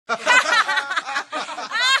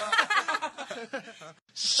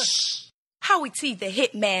Howie T, the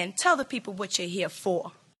hitman. Tell the people what you're here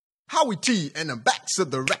for. Howie T and the backs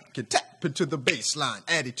of the rack can tap into the bass line,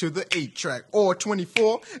 add it to the 8-track or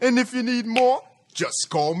 24. And if you need more, just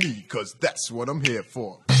call me, cause that's what I'm here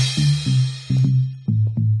for.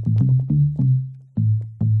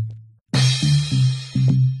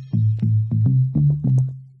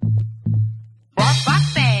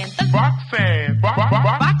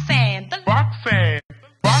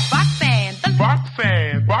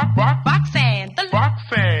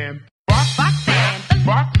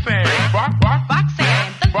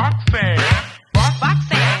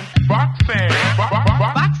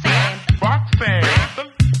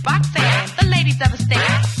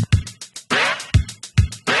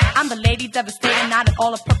 Devastator, not at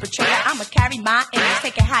all a perpetrator. I'ma carry my image,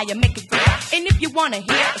 take it higher, make it greater. And if you wanna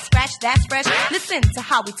hear a scratch that's fresh, listen to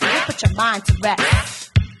Howie T, will put your mind to rest.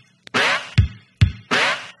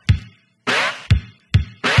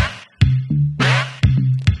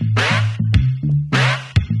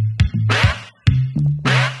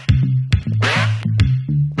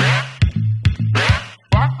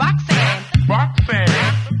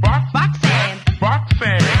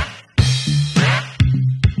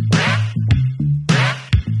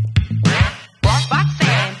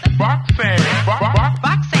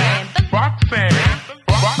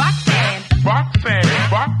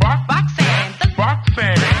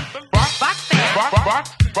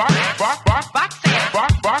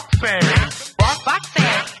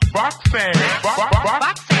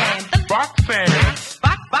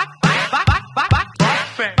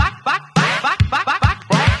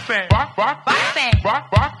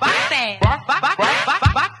 Roxanne.